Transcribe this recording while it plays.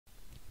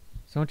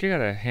So once you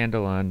got a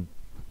handle on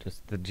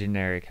just the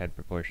generic head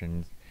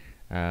proportions,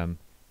 um,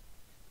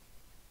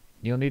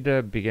 you'll need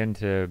to begin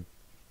to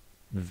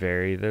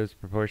vary those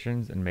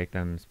proportions and make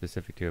them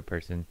specific to a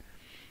person.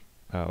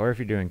 Or if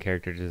you're doing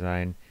character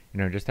design,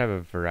 just have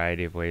a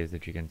variety of ways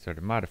that you can sort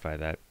of modify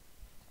that.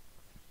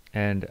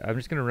 And I'm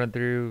just going to run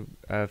through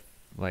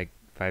like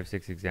 5,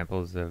 6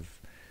 examples of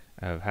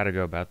how to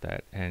go about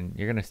that. And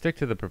you're going to stick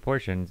to the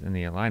proportions and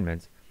the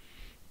alignments,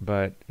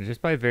 but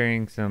just by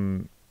varying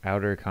some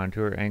outer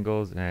contour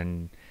angles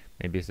and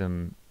maybe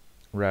some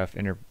rough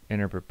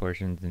inner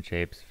proportions and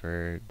shapes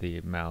for the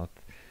mouth,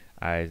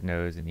 eyes,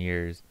 nose, and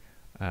ears,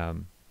 you're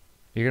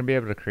going to be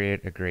able to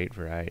create a great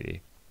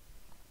variety.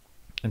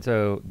 And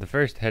so the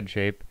first head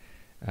shape,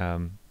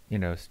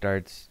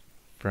 starts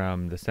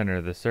from the center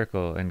of the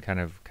circle and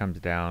kind of comes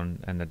down,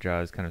 and the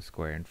jaw is kind of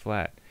square and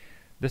flat.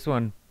 This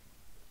one,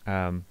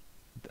 I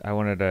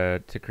wanted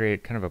to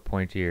create kind of a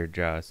pointier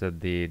jaw, so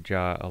the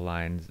jaw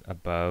aligns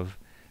above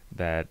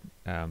that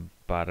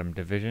bottom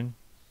division.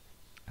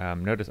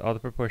 Notice all the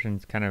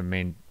proportions kind of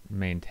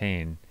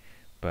maintain,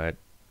 but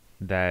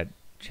that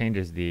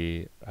changes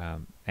the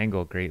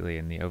angle greatly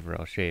in the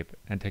overall shape.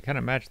 And to kind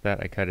of match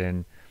that, I cut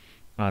in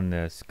on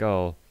the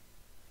skull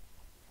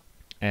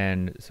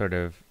and sort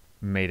of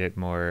made it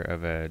more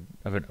of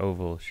an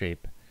oval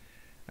shape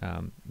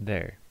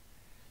there.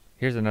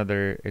 Here's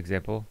another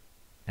example,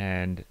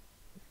 and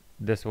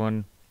this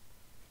one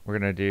we're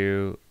going to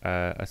do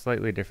a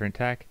slightly different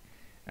tack.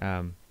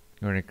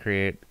 We're going to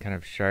create kind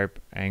of sharp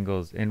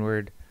angles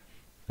inward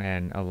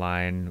and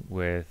align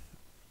with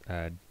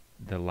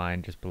the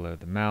line just below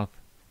the mouth,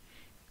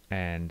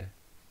 and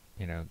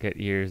get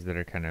ears that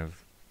are kind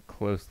of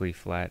closely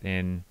flat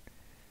in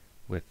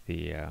with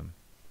the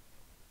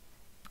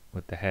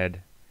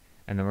head.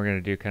 And then we're going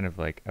to do kind of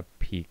like a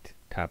peaked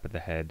top of the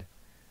head,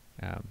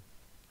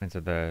 and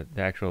so the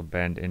actual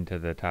bend into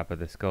the top of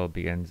the skull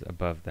begins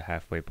above the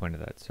halfway point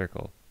of that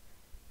circle.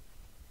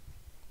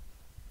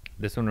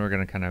 This one we're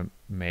going to kind of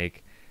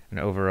make an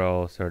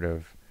overall sort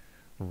of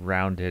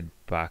rounded,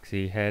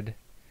 boxy head,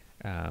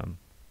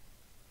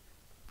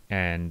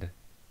 and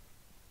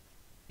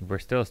we're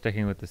still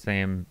sticking with the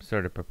same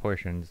sort of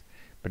proportions,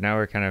 but now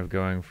we're kind of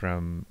going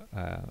from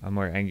a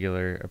more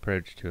angular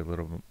approach to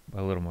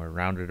a little more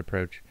rounded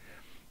approach.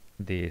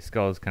 The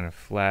skull is kind of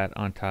flat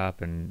on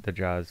top, and the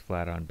jaw is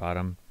flat on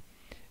bottom.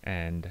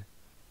 And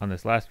on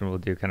this last one, we'll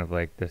do kind of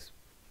like this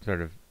sort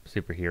of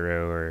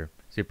superhero or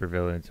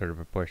supervillain sort of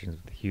proportions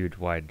with a huge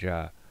wide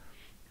jaw.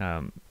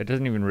 It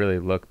doesn't even really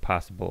look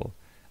possible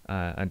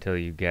until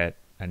you get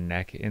a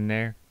neck in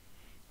there.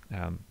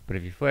 But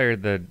if you flare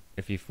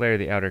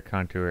the outer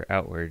contour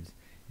outwards,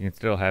 you can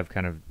still have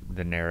kind of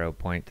the narrow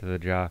point to the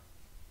jaw,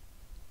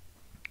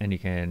 and you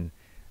can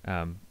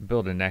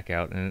build a neck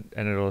out, and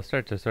it'll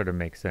start to sort of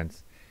make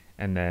sense.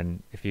 And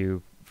then if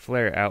you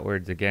flare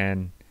outwards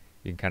again,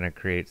 you can kind of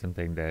create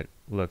something that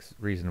looks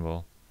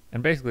reasonable.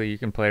 And basically you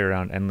can play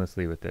around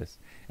endlessly with this,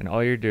 and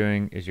all you're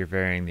doing is you're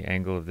varying the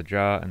angle of the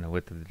jaw and the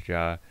width of the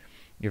jaw.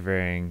 You're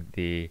varying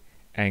the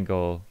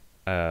angle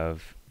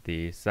of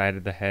the side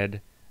of the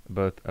head,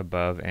 both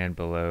above and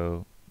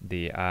below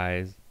the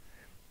eyes.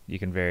 You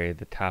can vary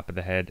the top of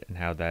the head and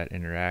how that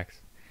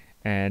interacts,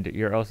 and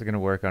you're also going to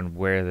work on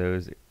where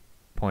those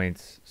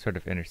points sort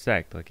of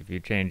intersect. Like if you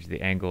change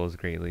the angles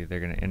greatly, they're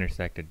going to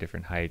intersect at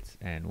different heights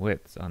and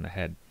widths on the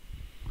head,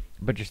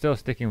 but you're still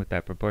sticking with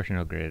that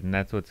proportional grid. And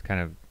that's what's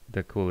kind of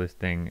the coolest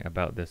thing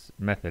about this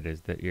method,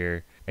 is that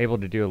you're able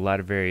to do a lot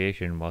of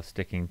variation while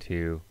sticking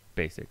to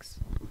basics.